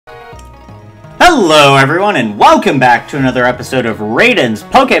Hello everyone and welcome back to another episode of Raden's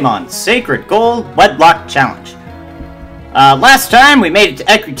Pokemon Sacred Gold Wedlocke Challenge. Last time we made it to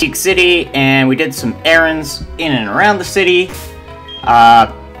Ecruteak City and we did some errands in and around the city.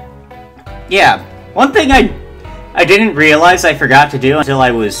 Yeah, one thing I didn't realize I forgot to do until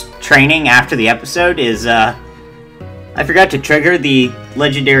I was training after the episode is I forgot to trigger the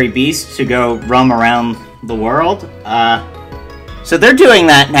legendary beast to go roam around the world. So they're doing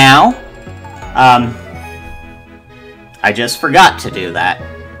that now. I just forgot to do that.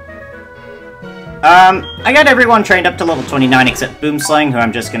 I got everyone trained up to level 29 except Boomslang, who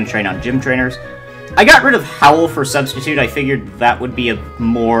I'm just going to train on gym trainers. I got rid of Howl for Substitute. I figured that would be a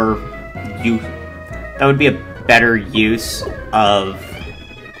better use of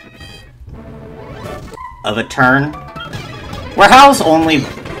a turn. Where Howl's only...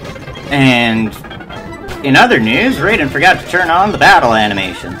 And in other news, Raden forgot to turn on the battle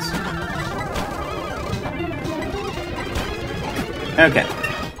animations. Okay.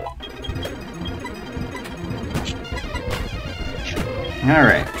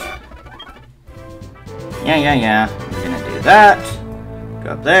 Alright. Yeah. We're gonna do that.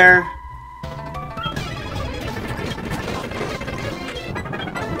 Go up there.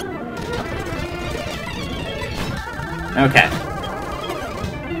 Okay.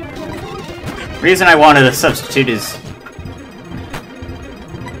 Reason I wanted a substitute is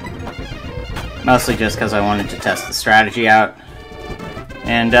mostly just because I wanted to test the strategy out.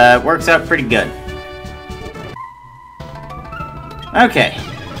 And it works out pretty good. Okay.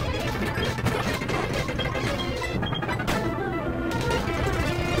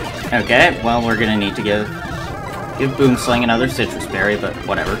 Okay, well, we're gonna need to give Boomslang another Citrus Berry, but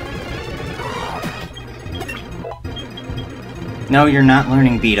whatever. No, you're not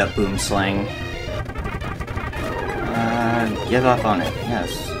learning Beat Up, Boomslang. Give up on it,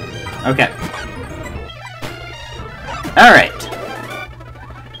 yes. Okay. Alright.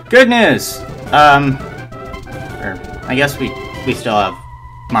 Good news! I guess we still have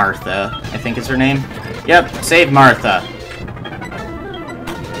Martha, I think is her name. Yep, save Martha.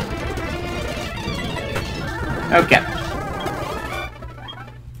 Okay.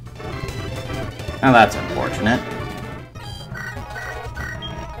 Now that's unfortunate.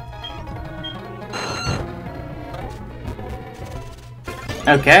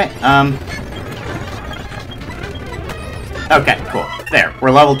 Okay, okay, cool. There,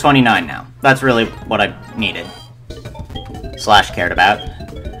 we're level 29 now. That's really what I needed. / cared about.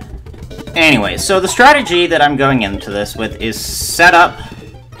 Anyway, so the strategy that I'm going into this with is set up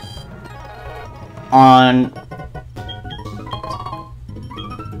on...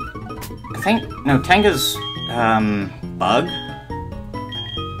 I think... No, Tenga's, bug?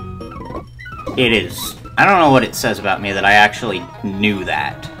 It is. I don't know what it says about me that I actually knew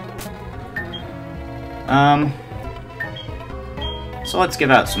that. So let's give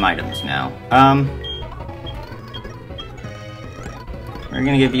out some items now. We're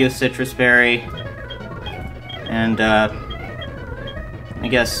gonna give you a Citrus Berry. And, I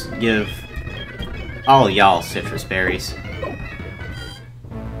guess give all y'all Citrus Berries.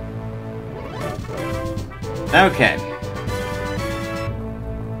 Okay.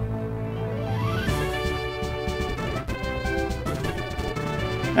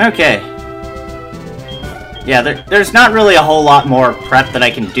 Okay. Yeah, there's not really a whole lot more prep that I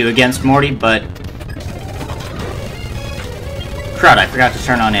can do against Morty, but... Crud, I forgot to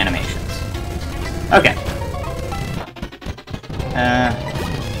turn on animations. Okay.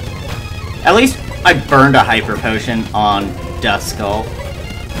 At least I burned a Hyper Potion on Duskull.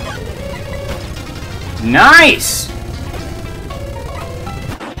 Nice!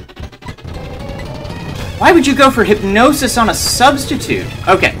 Why would you go for Hypnosis on a substitute?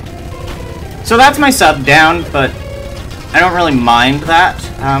 Okay. So that's my sub down, but I don't really mind that.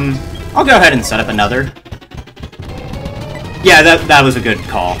 I'll go ahead and set up another. Yeah, that was a good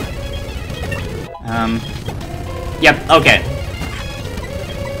call. Yep, okay.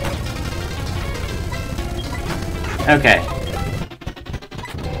 Okay.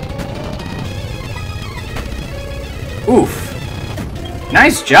 Oof.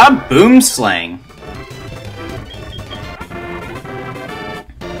 Nice job, Boomslang.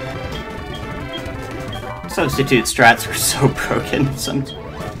 Substitute strats are so broken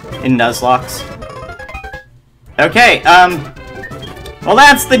in Nuzlocks. Okay, well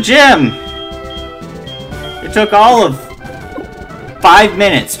that's the gym! It took all of 5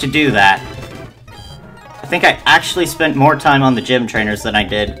 minutes to do that. I think I actually spent more time on the gym trainers than I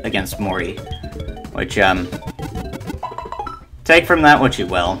did against Morty. Which, take from that what you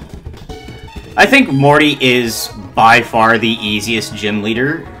will. I think Morty is by far the easiest gym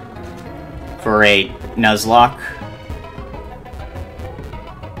leader for a Nuzlocke.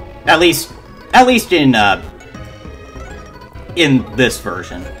 At least in this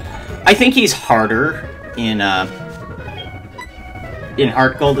version. I think he's harder in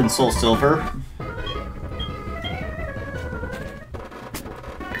Heart Gold and Soul Silver.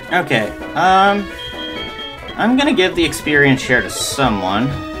 Okay, I'm gonna give the experience share to someone.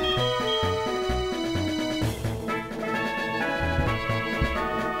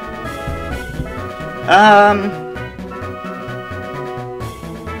 I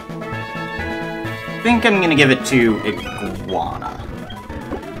think I'm gonna give it to Iguana.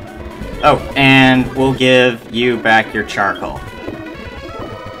 Oh, and we'll give you back your charcoal.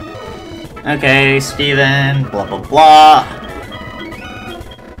 Okay, Steven, blah blah blah.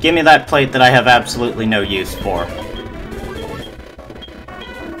 Give me that plate that I have absolutely no use for.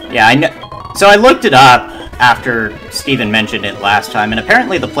 Yeah, I know. So I looked it up after Steven mentioned it last time, and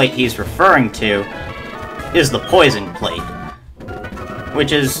apparently the plate he's referring to is the poison plate.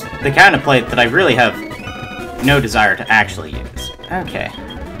 Which is the kind of plate that I really have no desire to actually use. Okay.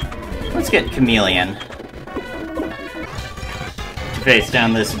 Let's get Chameleon to face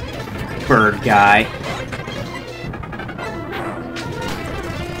down this bird guy.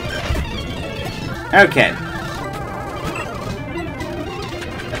 Okay.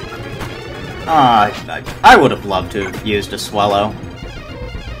 I would have loved to have used a Swallow.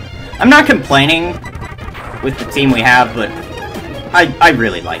 I'm not complaining with the team we have, but I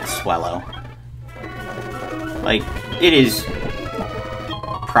really like Swallow. Like, it is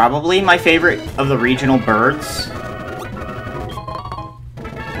probably my favorite of the regional birds.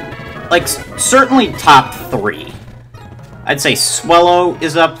 Like, certainly top 3. I'd say Swallow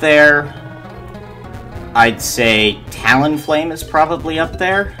is up there. I'd say Talonflame is probably up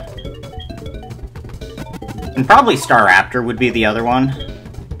there. And probably Staraptor would be the other one.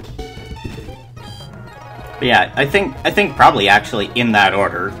 But yeah, I think probably actually in that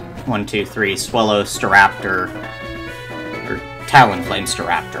order. 1, 2, 3, Swallow, Staraptor, or Talonflame,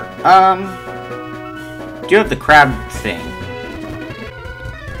 Staraptor. Do you have the crab thing?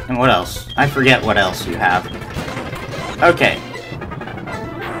 And what else? I forget what else you have. Okay.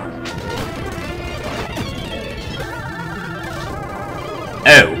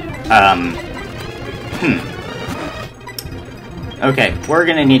 Oh, Okay, we're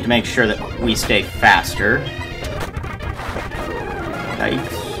gonna need to make sure that we stay faster.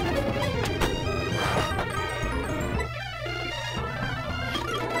 Yikes.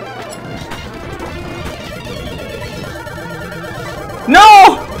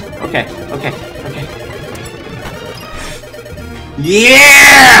 No! Okay.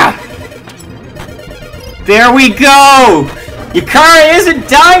 Yeah! There we go! Yukara isn't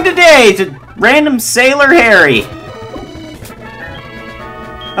dying today to random Sailor Harry.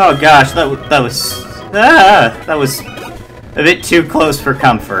 Oh gosh, that was a bit too close for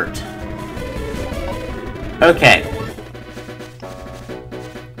comfort. Okay.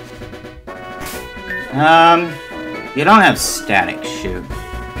 You don't have static, shoot.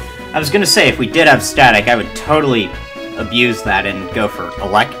 I was gonna say, if we did have static, I would totally abuse that and go for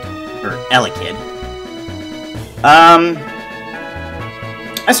Elekid.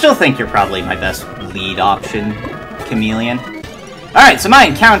 I still think you're probably my best lead option, Chameleon. Alright, so my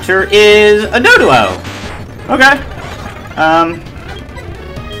encounter is a Doduo! Okay.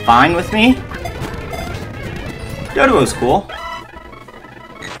 Fine with me. Doduo's cool.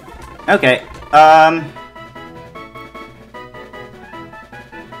 Okay,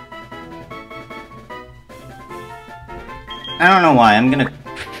 I don't know why, I'm gonna...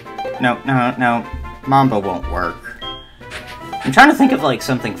 No. Mamba won't work. I'm trying to think of, like,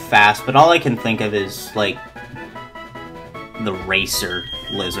 something fast, but all I can think of is, like, the Racer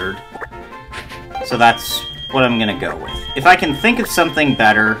Lizard. So that's what I'm gonna go with. If I can think of something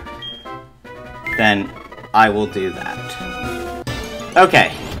better, then I will do that.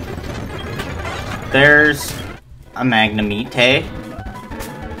 Okay. There's a Magnemite.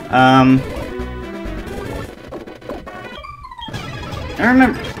 I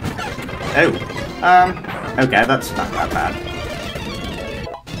remember... Oh. Okay, that's not that bad.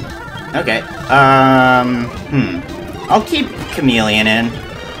 Okay, I'll keep Chameleon in,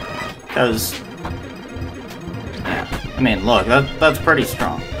 because... Yeah, I mean, look, that's pretty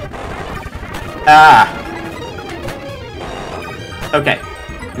strong. Okay.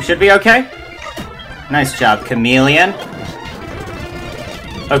 We should be okay? Nice job, Chameleon.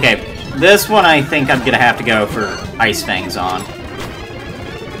 Okay, this one I think I'm gonna have to go for Ice Fangs on.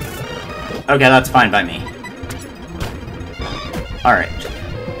 Okay, that's fine by me. Alright.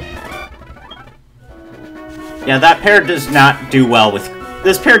 Yeah, that pair does not do well with...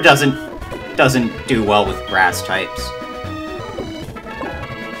 This pair doesn't doesn't do well with grass types.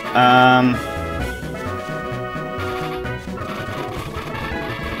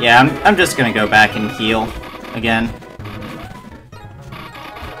 Yeah, I'm just gonna go back and heal again.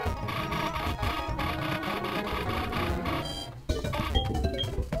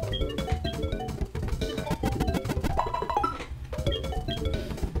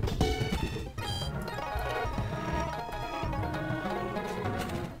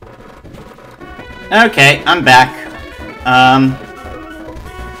 Okay, I'm back.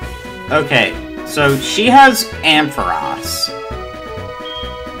 Okay, so she has Ampharos.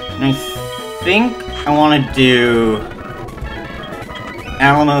 And I think I want to do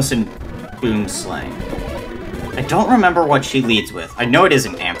Lamest and Boomslang. I don't remember what she leads with. I know it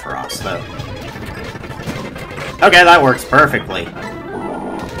isn't Ampharos, though. Okay, that works perfectly.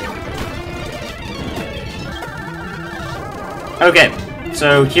 Okay,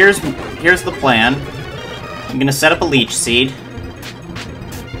 so here's the plan. I'm gonna set up a Leech Seed.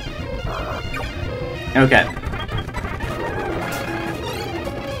 Okay.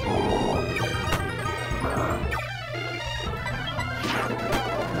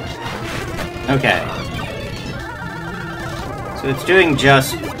 Okay. So it's doing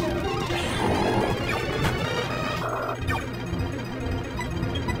just...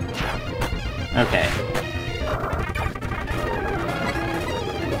 Okay.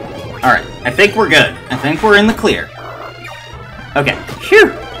 Alright, I think we're good. I think we're in the clear. Okay,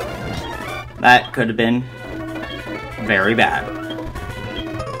 phew! That could have been very bad.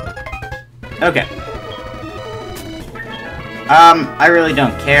 Okay. I really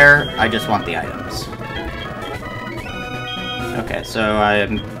don't care. I just want the items. Okay, so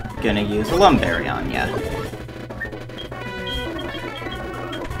I'm gonna use a Lumberry on ya.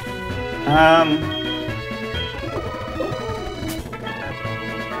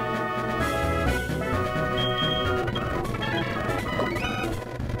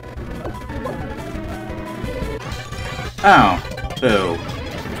 Oh. Boo.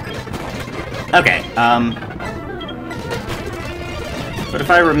 Okay, but if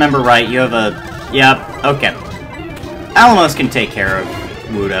I remember right, you have a... Yep, okay. Lamest can take care of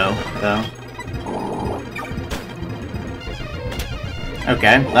Wudo, though.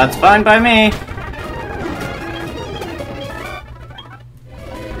 Okay, that's fine by me.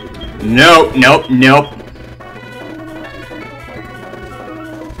 Nope, nope, nope.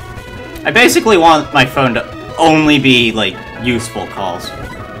 I basically want my phone to only be, like, useful calls.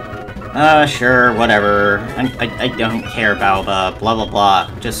 Sure, whatever. I don't care about, blah blah blah.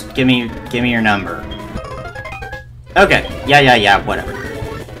 Just give me your number. Okay, yeah, whatever.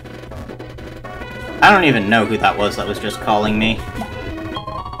 I don't even know who that was just calling me.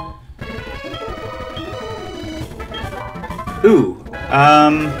 Ooh,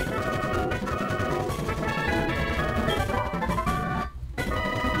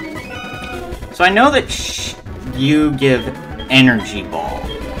 so I know that you give Energy Ball.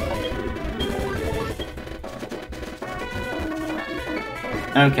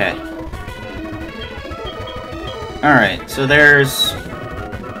 Okay. Alright, so there's...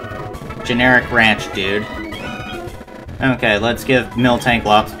 Generic Ranch Dude. Okay, let's give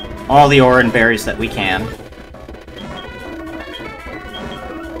Miltanklops all the Oran Berries that we can.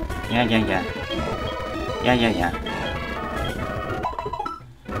 Yeah.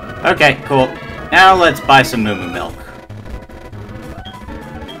 Okay, cool. Now let's buy some Moo Moo Milk.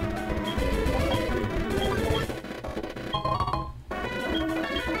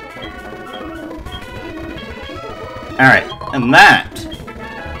 Alright, and that,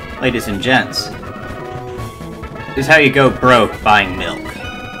 ladies and gents, is how you go broke buying milk.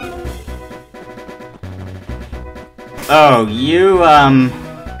 Oh, you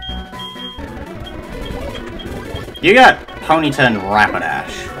got Ponyta and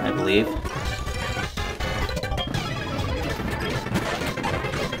Rapidash, I believe.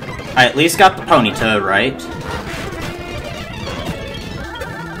 I at least got the Ponyta right.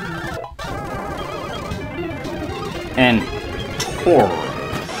 And Tauros.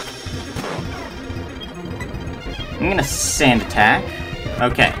 I'm gonna Sand Attack.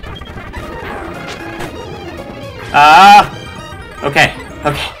 Okay.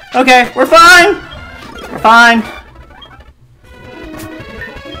 Okay, we're fine! We're fine!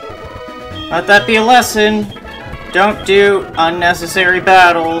 Let that be a lesson. Don't do unnecessary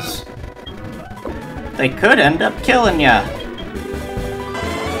battles. They could end up killing ya.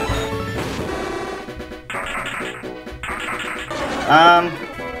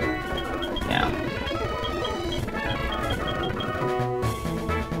 Yeah.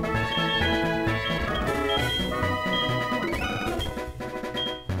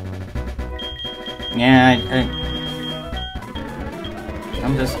 Yeah,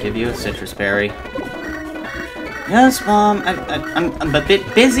 I'll just give you a citrus berry. Yes, Mom, I'm a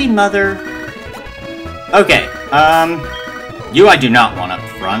bit busy, Mother. Okay, you I do not want up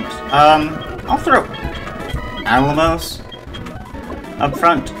front. I'll throw Lamest up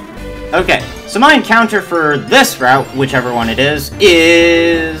front. Okay, so my encounter for this route, whichever one it is...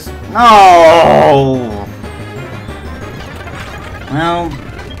 Oh! Well,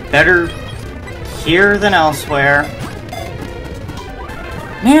 better here than elsewhere.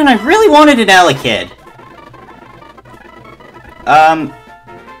 Man, I really wanted an Elekid.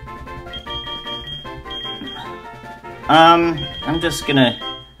 I'm just gonna...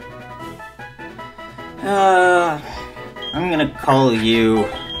 I'm gonna call you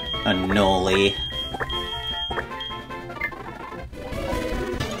a Noli.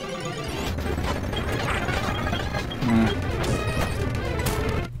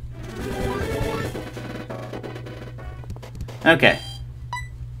 Okay.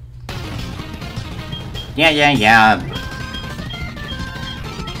 Yeah.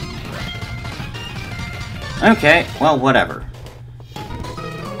 Okay, well, whatever.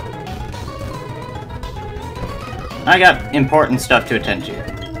 I got important stuff to attend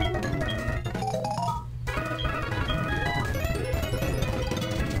to.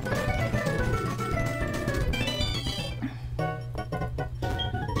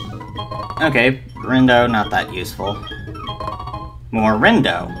 Okay, Rindo, not that useful. More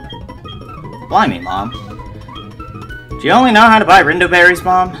Rindo. Blimey, Mom. Do you only know how to buy Rindo berries,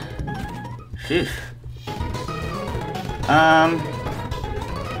 Mom? Phew.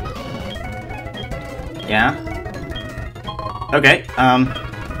 Yeah? Okay,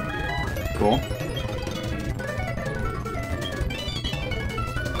 cool.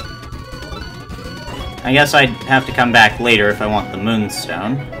 I guess I'd have to come back later if I want the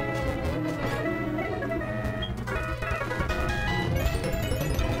Moonstone.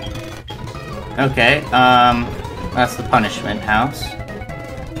 Okay, that's the punishment house.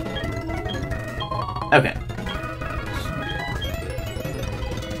 Okay.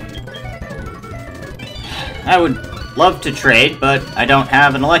 I would love to trade, but I don't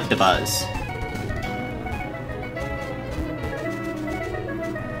have an Electabuzz.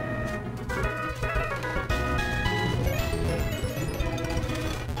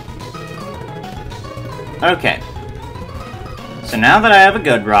 Okay. So now that I have a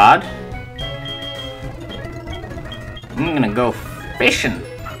good rod, I'm gonna go fishing.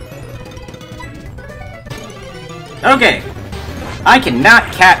 Okay. I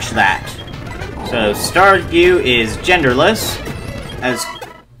cannot catch that. So Staryu is genderless. As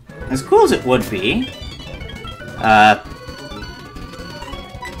cool as it would be.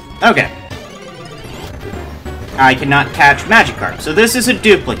 Okay. I cannot catch Magikarp. So this is a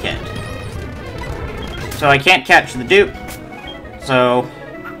duplicate. So I can't catch the dupe. So...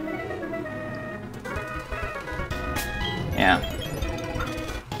 yeah.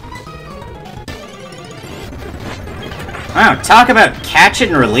 Wow, talk about catch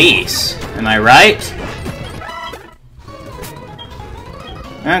and release. Am I right?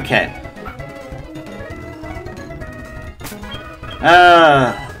 Okay.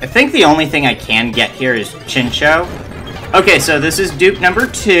 I think the only thing I can get here is Chinchou. Okay, so this is dupe number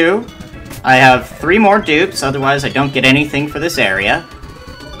 2. I have 3 more dupes, otherwise I don't get anything for this area.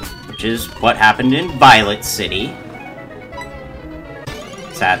 Which is what happened in Violet City.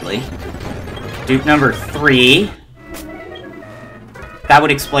 Sadly. Dupe number 3. That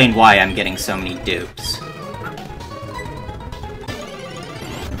would explain why I'm getting so many dupes.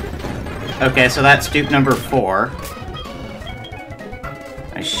 Okay, so that's dupe number 4.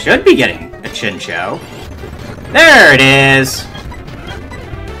 I should be getting a Chinchou. There it is!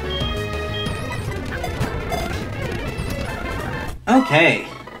 Okay.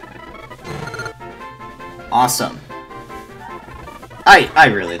 Awesome. I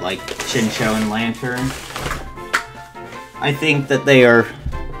really like Chinchou and Lantern. I think that they are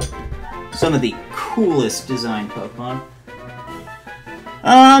some of the coolest design Pokemon.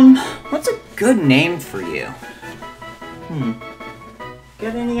 What's a good name for you?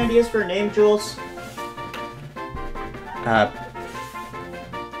 Got any ideas for a name, Jules?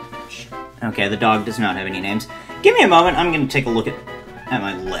 Okay, the dog does not have any names. Give me a moment, I'm gonna take a look at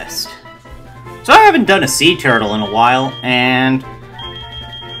my list. So I haven't done a sea turtle in a while, and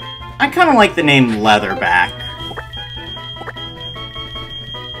I kinda like the name Leatherback.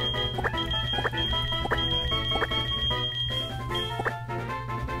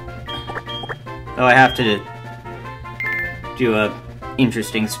 So I have to do a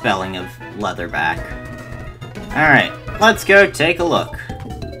interesting spelling of Leatherback. Alright, let's go take a look.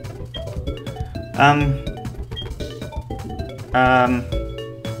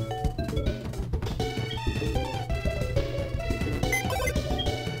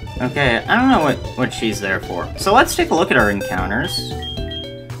 Okay, I don't know what she's there for. So let's take a look at our encounters.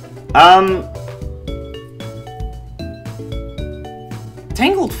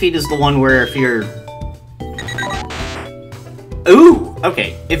 Tangled Feet is the one where if you're... Ooh!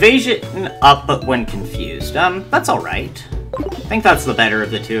 Okay, evasion up but when confused. That's alright. I think that's the better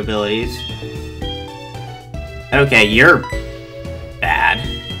of the two abilities. Okay, you're... bad.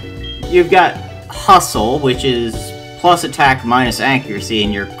 You've got Hustle, which is plus attack minus accuracy,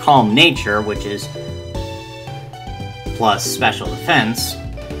 and your Calm Nature, which is plus special defense,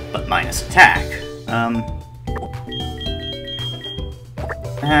 but minus attack.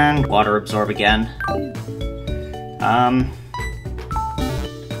 And Water Absorb again.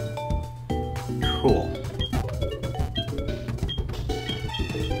 Cool.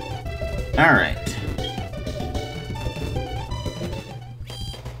 Alright.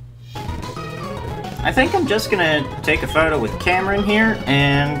 I think I'm just gonna take a photo with Cameron here,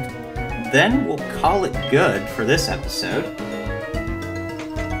 and then we'll call it good for this episode.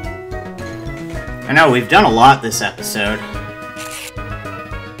 I know, we've done a lot this episode.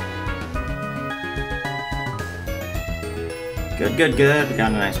 Good, good, good. We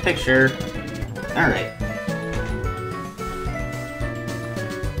got a nice picture. Alright.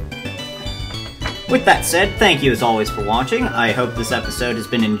 With that said, thank you as always for watching. I hope this episode has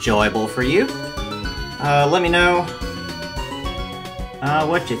been enjoyable for you. Let me know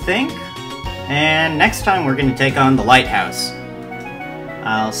what you think. And next time we're going to take on the Lighthouse.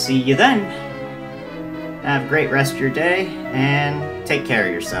 I'll see you then. Have a great rest of your day, and take care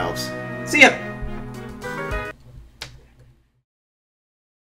of yourselves. See ya!